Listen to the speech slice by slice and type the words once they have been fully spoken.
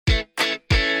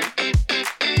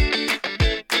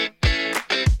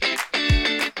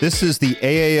This is the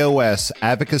AAOS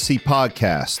Advocacy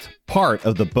Podcast, part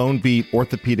of the Bone Beat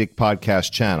Orthopedic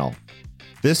Podcast channel.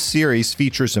 This series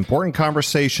features important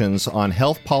conversations on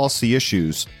health policy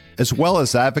issues, as well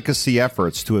as advocacy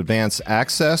efforts to advance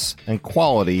access and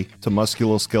quality to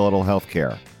musculoskeletal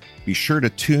healthcare. Be sure to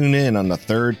tune in on the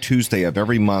third Tuesday of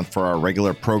every month for our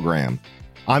regular program.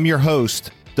 I'm your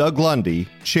host, Doug Lundy,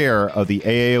 Chair of the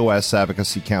AAOS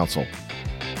Advocacy Council.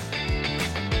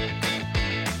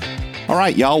 All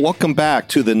right, y'all, welcome back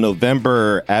to the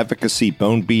November Advocacy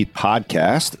Bone Beat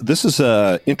podcast. This is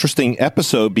an interesting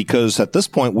episode because at this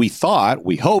point we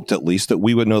hoped at least, that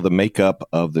we would know the makeup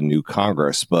of the new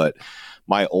Congress. But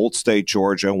my old state,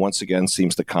 Georgia, once again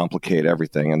seems to complicate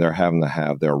everything, and they're having to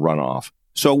have their runoff.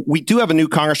 So we do have a new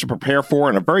Congress to prepare for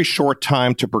and a very short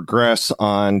time to progress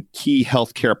on key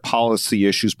healthcare policy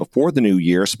issues before the new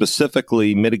year,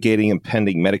 specifically mitigating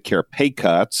impending Medicare pay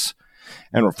cuts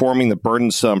and reforming the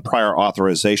burdensome prior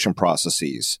authorization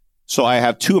processes. So I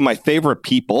have two of my favorite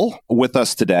people with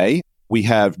us today. We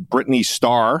have Brittany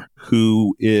Starr,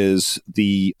 who is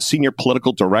the Senior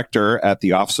Political Director at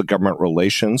the Office of Government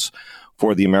Relations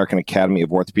for the American Academy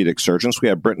of Orthopedic Surgeons. We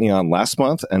had Brittany on last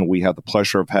month, and we have the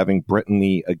pleasure of having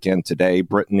Brittany again today.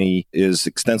 Brittany is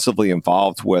extensively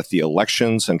involved with the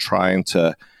elections and trying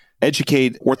to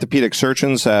educate orthopedic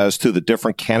surgeons as to the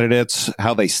different candidates,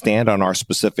 how they stand on our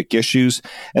specific issues.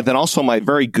 And then also my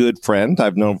very good friend,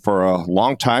 I've known for a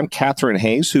long time, Catherine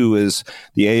Hayes, who is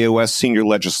the AAOS Senior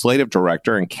Legislative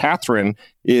Director. And Catherine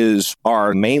is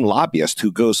our main lobbyist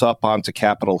who goes up onto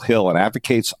Capitol Hill and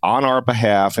advocates on our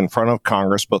behalf in front of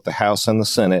Congress, both the House and the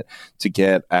Senate, to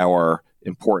get our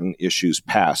important issues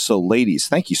passed. So ladies,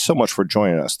 thank you so much for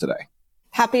joining us today.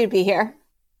 Happy to be here.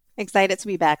 Excited to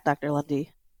be back, Dr.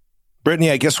 Lundy.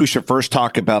 Brittany, I guess we should first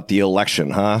talk about the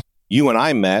election, huh? You and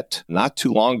I met not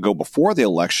too long ago before the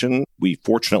election. We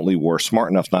fortunately were smart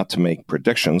enough not to make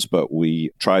predictions, but we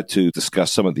tried to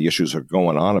discuss some of the issues that are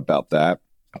going on about that.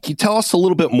 Can you tell us a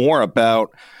little bit more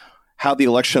about how the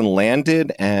election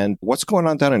landed and what's going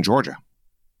on down in Georgia?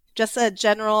 Just a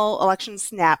general election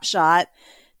snapshot.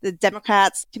 The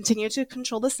Democrats continue to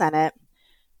control the Senate.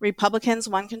 Republicans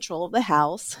won control of the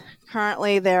House.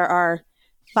 Currently, there are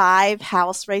 5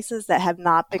 House races that have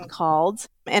not been called.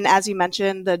 And as you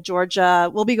mentioned, the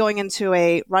Georgia will be going into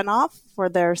a runoff for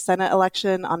their Senate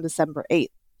election on December 8th.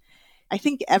 I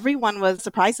think everyone was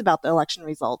surprised about the election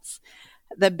results.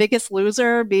 The biggest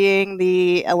loser being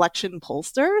the election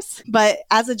pollsters. But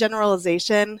as a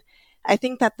generalization, I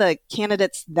think that the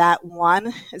candidates that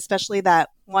won, especially that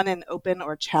won in open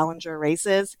or challenger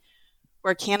races,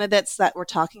 were candidates that were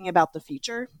talking about the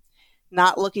future,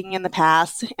 not looking in the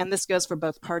past, and this goes for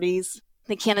both parties.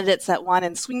 The candidates that won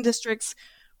in swing districts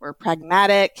were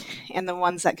pragmatic and the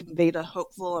ones that conveyed a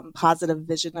hopeful and positive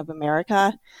vision of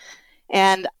America.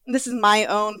 And this is my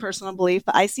own personal belief.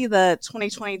 I see the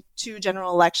 2022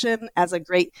 general election as a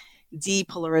great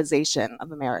depolarization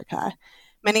of America.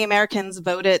 Many Americans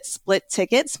voted split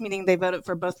tickets, meaning they voted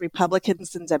for both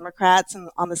Republicans and Democrats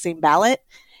on the same ballot.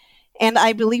 And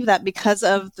I believe that because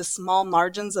of the small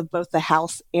margins of both the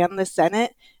House and the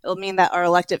Senate, it'll mean that our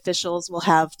elected officials will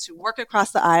have to work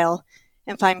across the aisle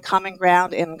and find common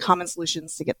ground and common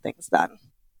solutions to get things done.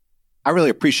 I really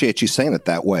appreciate you saying it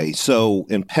that way. So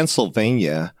in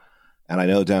Pennsylvania, and I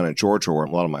know down in Georgia where a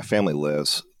lot of my family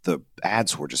lives, the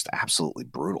ads were just absolutely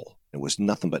brutal. It was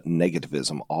nothing but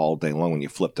negativism all day long when you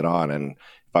flipped it on. And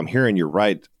if I'm hearing you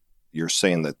right, you're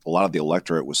saying that a lot of the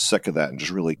electorate was sick of that and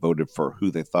just really voted for who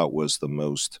they thought was the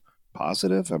most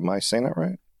positive. Am I saying that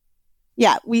right?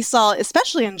 Yeah, we saw,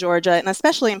 especially in Georgia and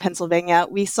especially in Pennsylvania,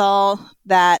 we saw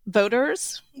that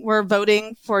voters were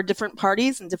voting for different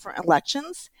parties in different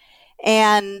elections.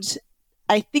 And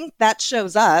I think that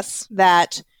shows us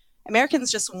that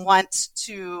Americans just want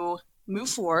to move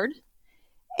forward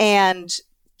and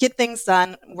get things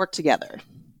done, work together.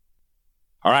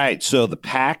 All right. So the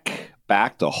PAC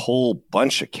backed a whole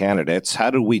bunch of candidates.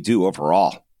 How did we do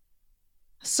overall?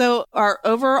 So our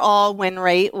overall win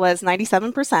rate was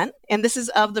 97%. And this is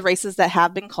of the races that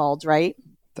have been called, right?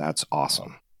 That's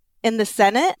awesome. In the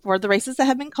Senate, for the races that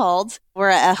have been called, we're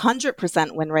at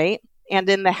 100% win rate. And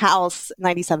in the House,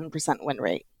 97% win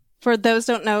rate. For those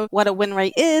who don't know what a win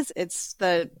rate is, it's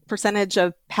the percentage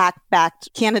of PAC-backed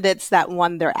candidates that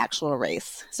won their actual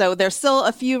race. So there's still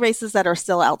a few races that are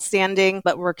still outstanding,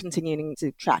 but we're continuing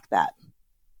to track that.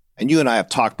 And you and I have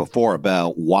talked before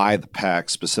about why the PAC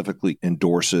specifically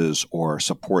endorses or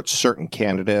supports certain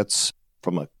candidates.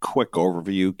 From a quick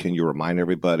overview, can you remind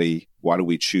everybody, why do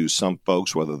we choose some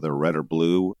folks, whether they're red or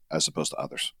blue, as opposed to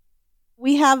others?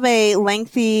 We have a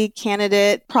lengthy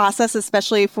candidate process,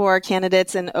 especially for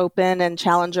candidates in open and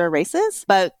challenger races.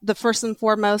 But the first and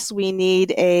foremost, we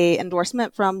need a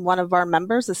endorsement from one of our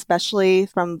members, especially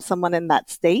from someone in that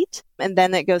state. And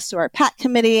then it goes to our PAC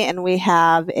committee and we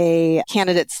have a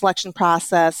candidate selection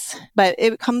process. But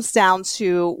it comes down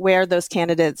to where those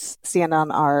candidates stand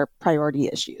on our priority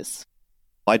issues.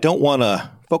 I don't want to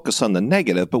focus on the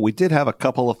negative, but we did have a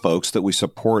couple of folks that we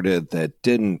supported that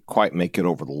didn't quite make it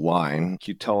over the line.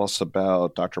 Can you tell us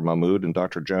about Dr. Mahmood and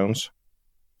Dr. Jones?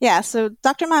 Yeah, so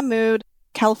Dr. Mahmood,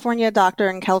 California doctor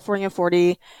in California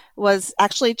 40, was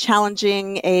actually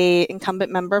challenging an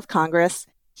incumbent member of Congress.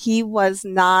 He was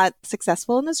not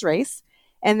successful in his race.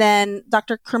 And then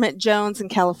Dr. Kermit Jones in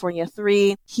California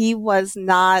 3, he was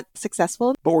not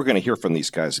successful. But we're going to hear from these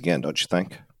guys again, don't you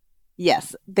think?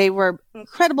 Yes, they were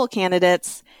incredible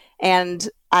candidates, and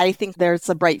I think there's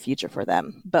a bright future for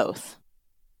them, both.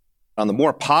 On the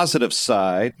more positive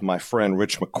side, my friend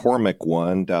Rich McCormick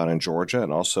won down in Georgia,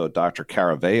 and also Dr.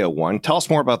 Caraveo won. Tell us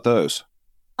more about those.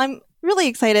 I'm really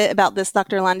excited about this,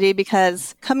 Dr. Lundy,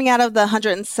 because coming out of the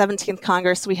 117th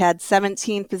Congress, we had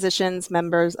 17 physicians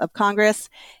members of Congress,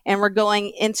 and we're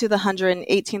going into the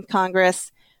 118th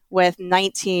Congress with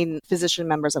 19 physician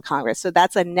members of Congress. So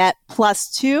that's a net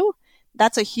 +2.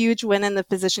 That's a huge win in the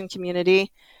physician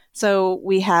community. So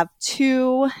we have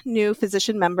 2 new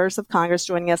physician members of Congress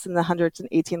joining us in the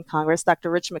 118th Congress, Dr.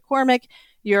 Rich McCormick,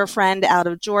 your friend out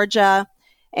of Georgia,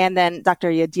 and then Dr.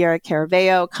 Yadira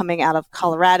Caraveo coming out of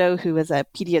Colorado, who is a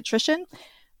pediatrician.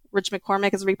 Rich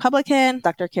McCormick is a Republican,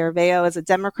 Dr. Caraveo is a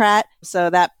Democrat. So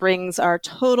that brings our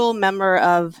total number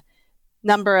of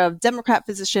Democrat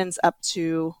physicians up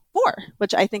to 4,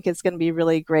 which I think is going to be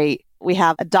really great. We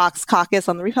have a docs caucus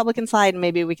on the Republican side, and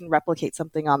maybe we can replicate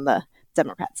something on the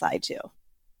Democrat side too.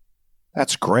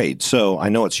 That's great. So I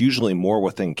know it's usually more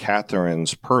within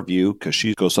Catherine's purview because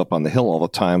she goes up on the Hill all the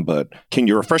time, but can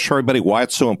you refresh for everybody why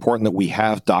it's so important that we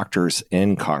have doctors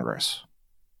in Congress?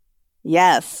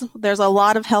 Yes, there's a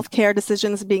lot of healthcare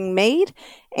decisions being made,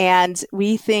 and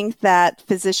we think that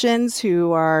physicians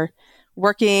who are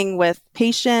working with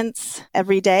patients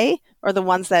every day are the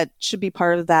ones that should be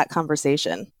part of that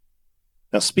conversation.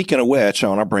 Now, speaking of which, I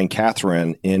want to bring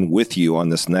Catherine in with you on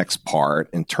this next part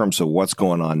in terms of what's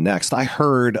going on next. I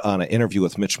heard on an interview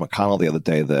with Mitch McConnell the other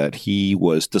day that he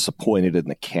was disappointed in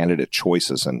the candidate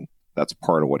choices, and that's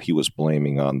part of what he was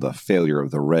blaming on the failure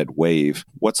of the red wave.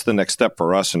 What's the next step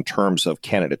for us in terms of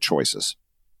candidate choices?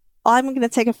 I'm going to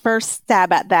take a first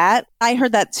stab at that. I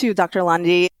heard that too, Dr.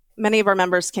 Lundy. Many of our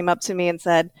members came up to me and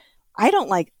said, I don't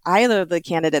like either of the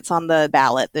candidates on the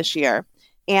ballot this year.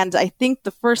 And I think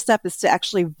the first step is to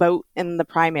actually vote in the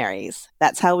primaries.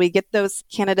 That's how we get those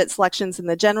candidate selections in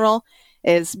the general,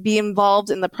 is be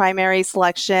involved in the primary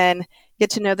selection,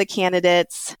 get to know the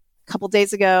candidates. A couple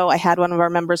days ago, I had one of our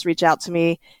members reach out to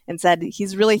me and said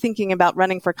he's really thinking about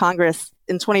running for Congress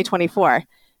in 2024.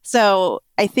 So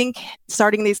I think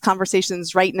starting these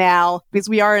conversations right now, because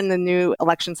we are in the new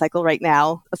election cycle right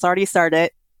now, it's already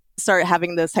started, start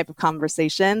having those type of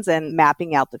conversations and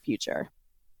mapping out the future.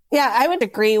 Yeah, I would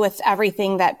agree with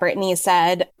everything that Brittany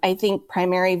said. I think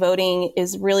primary voting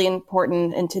is really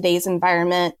important in today's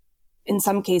environment. In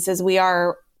some cases, we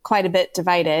are quite a bit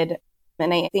divided,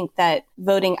 and I think that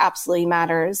voting absolutely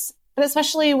matters. But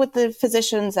especially with the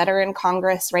physicians that are in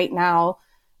Congress right now,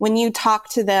 when you talk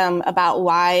to them about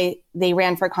why they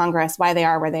ran for Congress, why they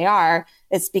are where they are,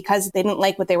 it's because they didn't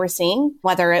like what they were seeing,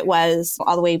 whether it was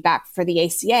all the way back for the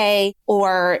ACA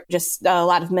or just a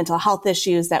lot of mental health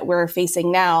issues that we're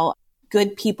facing now.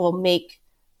 Good people make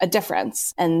a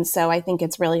difference. And so I think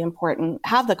it's really important to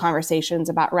have the conversations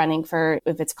about running for,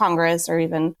 if it's Congress or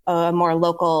even a more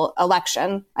local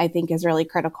election, I think is really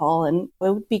critical. And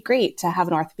it would be great to have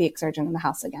an orthopedic surgeon in the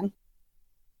House again.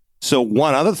 So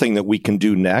one other thing that we can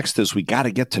do next is we got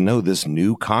to get to know this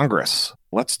new Congress.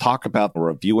 Let's talk about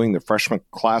reviewing the freshman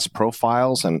class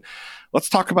profiles, and let's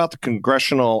talk about the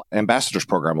Congressional Ambassadors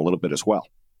Program a little bit as well.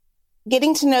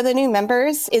 Getting to know the new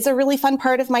members is a really fun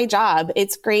part of my job.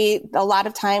 It's great. A lot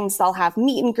of times they'll have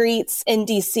meet and greets in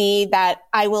DC that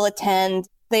I will attend.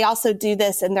 They also do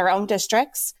this in their own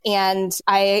districts. And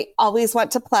I always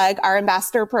want to plug our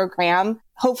ambassador program.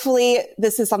 Hopefully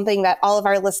this is something that all of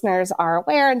our listeners are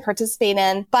aware and participate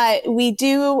in, but we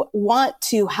do want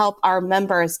to help our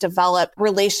members develop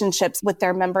relationships with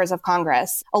their members of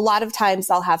Congress. A lot of times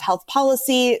they'll have health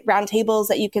policy roundtables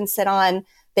that you can sit on.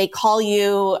 They call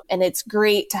you, and it's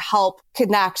great to help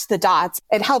connect the dots.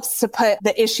 It helps to put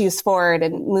the issues forward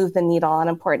and move the needle on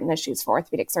important issues for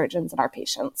orthopedic surgeons and our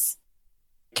patients.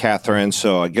 Catherine,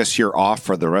 so I guess you're off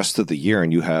for the rest of the year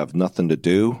and you have nothing to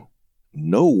do?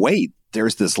 No, wait.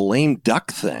 there's this lame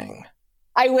duck thing.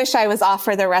 I wish I was off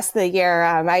for the rest of the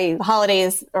year. My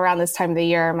holidays around this time of the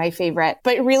year are my favorite.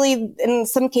 But really, in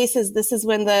some cases, this is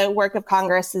when the work of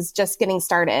Congress is just getting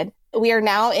started. We are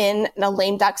now in a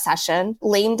lame duck session.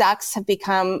 Lame ducks have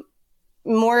become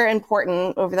more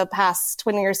important over the past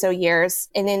 20 or so years.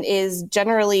 And it is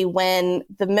generally when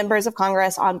the members of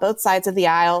Congress on both sides of the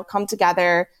aisle come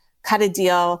together, cut a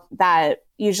deal that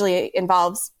usually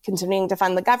involves continuing to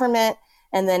fund the government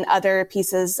and then other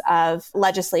pieces of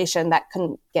legislation that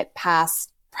can get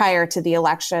passed prior to the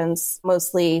elections,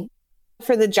 mostly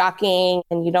for the jockeying.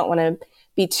 And you don't want to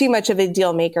be too much of a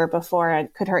deal maker before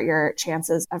it could hurt your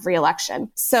chances of reelection.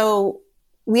 So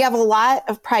we have a lot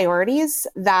of priorities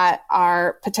that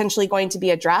are potentially going to be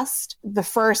addressed. The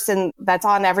first, and that's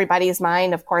on everybody's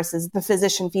mind, of course, is the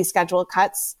physician fee schedule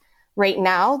cuts. Right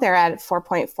now, they're at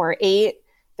 4.48.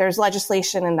 There's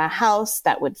legislation in the House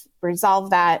that would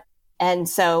resolve that. And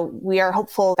so we are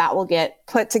hopeful that will get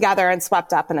put together and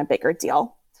swept up in a bigger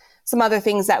deal. Some other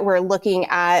things that we're looking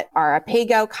at are a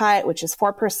PAYGO cut, which is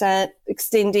 4%,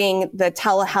 extending the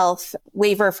telehealth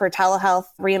waiver for telehealth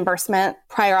reimbursement.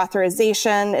 Prior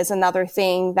authorization is another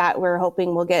thing that we're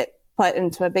hoping will get put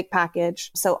into a big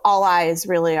package. So all eyes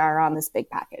really are on this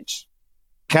big package.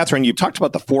 Catherine, you talked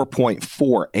about the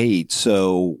 4.48.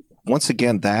 So once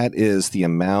again, that is the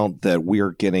amount that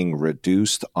we're getting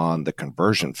reduced on the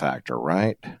conversion factor,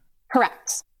 right?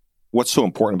 Correct. What's so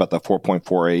important about the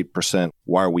 4.48%?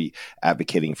 Why are we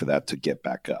advocating for that to get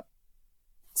back up?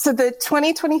 So the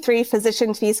 2023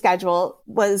 physician fee schedule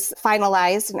was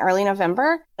finalized in early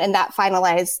November, and that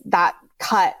finalized that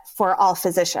cut for all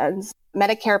physicians.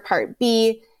 Medicare Part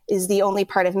B is the only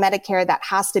part of Medicare that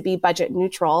has to be budget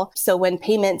neutral. So when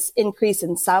payments increase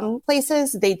in some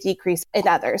places, they decrease in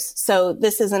others. So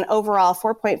this is an overall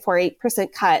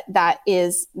 4.48% cut that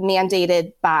is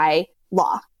mandated by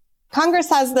law. Congress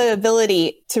has the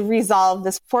ability to resolve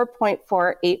this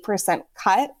 4.48%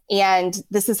 cut. And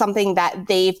this is something that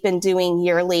they've been doing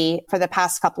yearly for the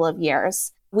past couple of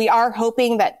years. We are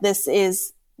hoping that this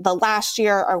is the last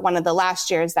year or one of the last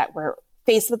years that we're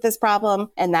faced with this problem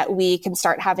and that we can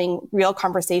start having real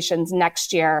conversations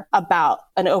next year about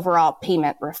an overall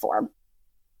payment reform.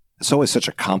 It's always such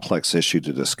a complex issue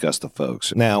to discuss to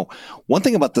folks. Now, one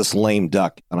thing about this lame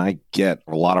duck, and I get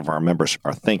a lot of our members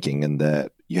are thinking, in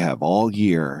that you have all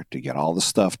year to get all the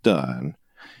stuff done,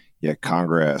 yet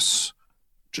Congress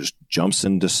just jumps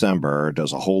in December,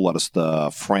 does a whole lot of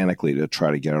stuff frantically to try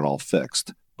to get it all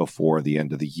fixed before the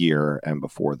end of the year and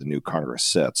before the new Congress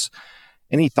sits.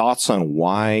 Any thoughts on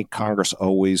why Congress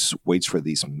always waits for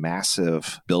these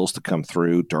massive bills to come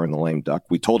through during the lame duck?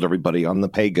 We told everybody on the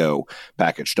PAYGO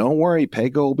package, don't worry,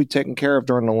 PAYGO will be taken care of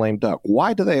during the lame duck.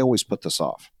 Why do they always put this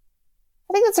off?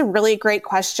 I think that's a really great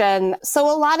question. So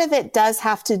a lot of it does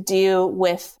have to do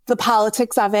with the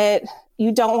politics of it.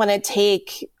 You don't want to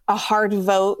take a hard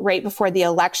vote right before the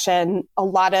election. A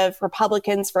lot of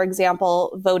Republicans, for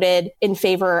example, voted in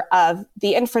favor of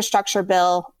the infrastructure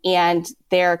bill, and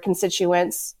their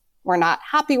constituents were not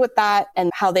happy with that,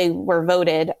 and how they were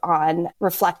voted on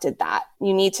reflected that.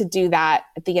 You need to do that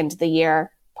at the end of the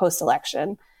year,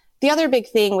 post-election. The other big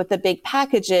thing with the big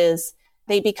packages,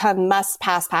 they become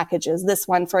must-pass packages. This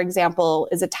one, for example,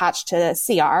 is attached to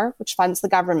CR, which funds the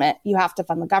government. You have to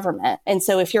fund the government. And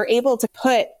so if you're able to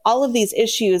put all of these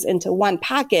issues into one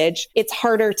package, it's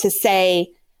harder to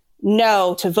say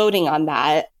no to voting on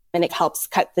that. And it helps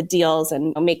cut the deals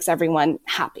and makes everyone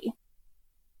happy.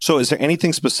 So is there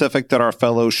anything specific that our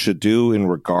fellows should do in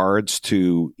regards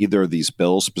to either of these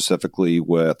bills, specifically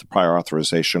with prior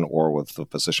authorization or with the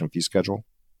physician fee schedule?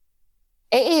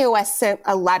 AAOS sent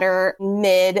a letter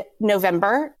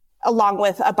mid-November, along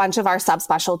with a bunch of our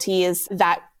subspecialties,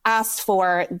 that asked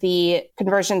for the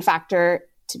conversion factor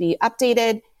to be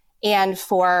updated and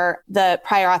for the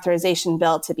prior authorization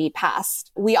bill to be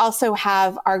passed. We also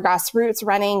have our grassroots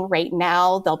running right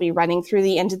now. They'll be running through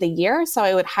the end of the year. So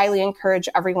I would highly encourage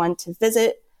everyone to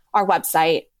visit our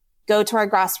website, go to our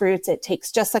grassroots. It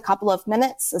takes just a couple of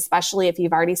minutes, especially if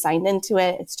you've already signed into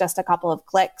it. It's just a couple of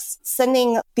clicks.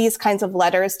 Sending these kinds of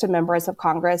letters to members of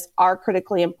Congress are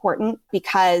critically important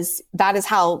because that is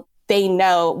how they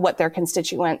know what their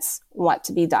constituents want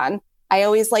to be done. I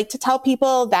always like to tell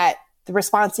people that the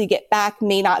response you get back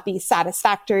may not be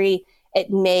satisfactory. It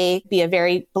may be a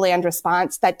very bland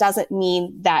response. That doesn't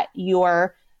mean that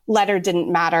your letter didn't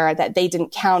matter, that they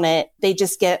didn't count it. They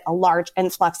just get a large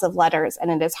influx of letters,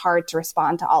 and it is hard to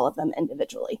respond to all of them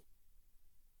individually.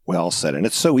 Well said. And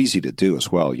it's so easy to do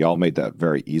as well. Y'all made that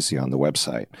very easy on the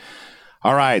website.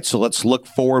 All right, so let's look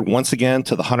forward once again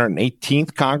to the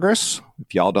 118th Congress.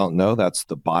 If y'all don't know, that's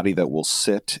the body that will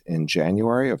sit in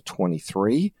January of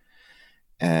 23.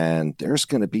 And there's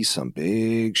going to be some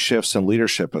big shifts in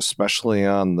leadership, especially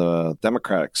on the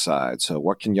Democratic side. So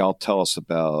what can y'all tell us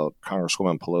about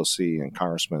Congresswoman Pelosi and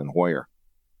Congressman Hoyer?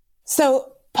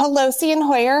 So Pelosi and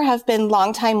Hoyer have been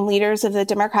longtime leaders of the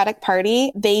Democratic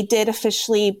Party. They did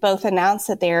officially both announce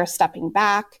that they are stepping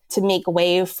back to make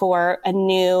way for a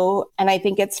new, and I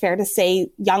think it's fair to say,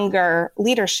 younger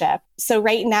leadership. So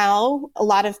right now, a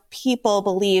lot of people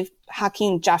believe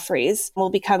Hakeem Jeffries will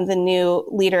become the new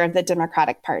leader of the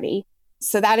Democratic Party.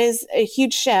 So that is a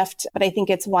huge shift, but I think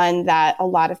it's one that a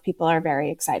lot of people are very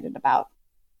excited about.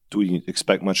 Do we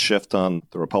expect much shift on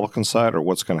the Republican side, or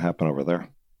what's going to happen over there?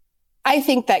 I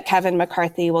think that Kevin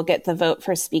McCarthy will get the vote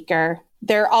for Speaker.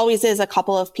 There always is a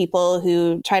couple of people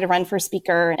who try to run for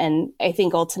Speaker, and I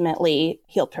think ultimately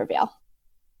he'll prevail.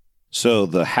 So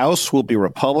the House will be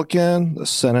Republican. The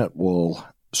Senate will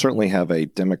certainly have a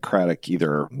Democratic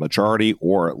either majority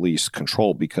or at least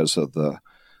control because of the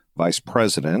vice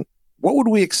president. What would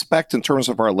we expect in terms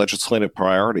of our legislative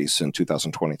priorities in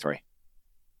 2023?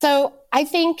 So I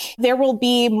think there will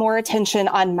be more attention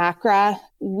on MACRA.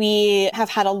 We have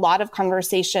had a lot of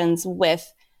conversations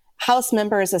with House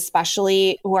members,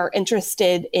 especially who are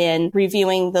interested in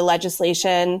reviewing the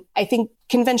legislation. I think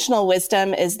conventional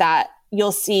wisdom is that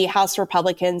you'll see House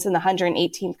Republicans in the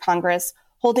 118th Congress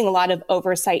holding a lot of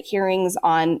oversight hearings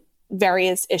on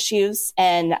various issues.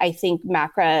 And I think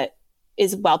MACRA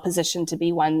is well positioned to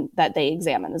be one that they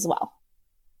examine as well.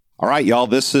 All right, y'all,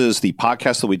 this is the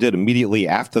podcast that we did immediately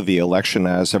after the election.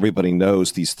 As everybody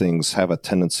knows, these things have a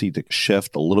tendency to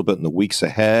shift a little bit in the weeks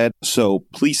ahead. So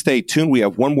please stay tuned. We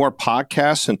have one more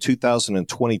podcast in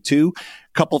 2022.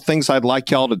 Couple things I'd like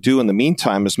y'all to do in the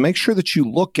meantime is make sure that you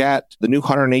look at the new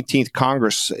 118th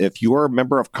Congress. If your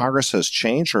member of Congress has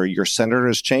changed or your senator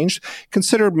has changed,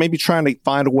 consider maybe trying to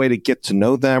find a way to get to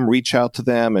know them, reach out to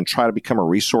them, and try to become a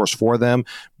resource for them.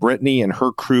 Brittany and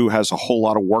her crew has a whole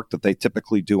lot of work that they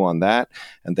typically do on that,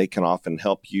 and they can often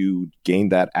help you gain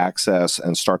that access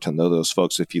and start to know those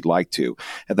folks if you'd like to.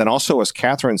 And then also, as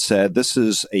Catherine said, this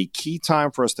is a key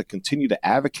time for us to continue to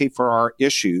advocate for our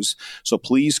issues. So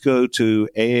please go to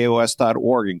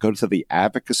AAOS.org and go to the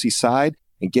advocacy side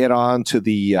and get on to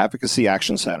the Advocacy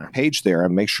Action Center page there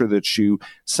and make sure that you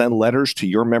send letters to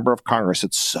your member of Congress.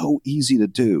 It's so easy to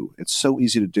do. It's so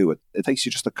easy to do. It takes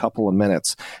you just a couple of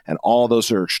minutes, and all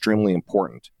those are extremely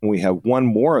important. And we have one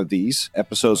more of these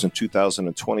episodes in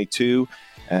 2022.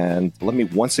 And let me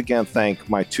once again thank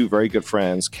my two very good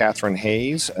friends, Catherine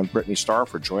Hayes and Brittany Starr,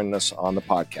 for joining us on the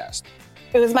podcast.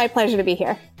 It was my pleasure to be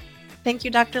here. Thank you,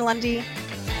 Dr. Lundy.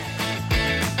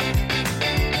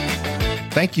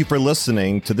 Thank you for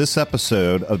listening to this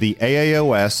episode of the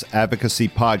AAOS Advocacy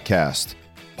Podcast,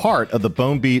 part of the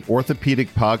Bone Beat Orthopedic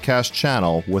Podcast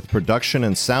channel with production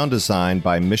and sound design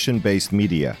by Mission Based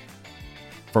Media.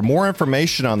 For more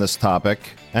information on this topic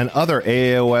and other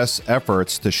AAOS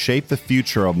efforts to shape the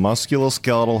future of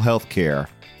musculoskeletal healthcare,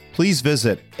 please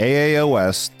visit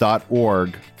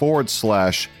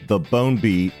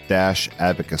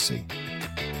aaos.org/thebonebeat-advocacy.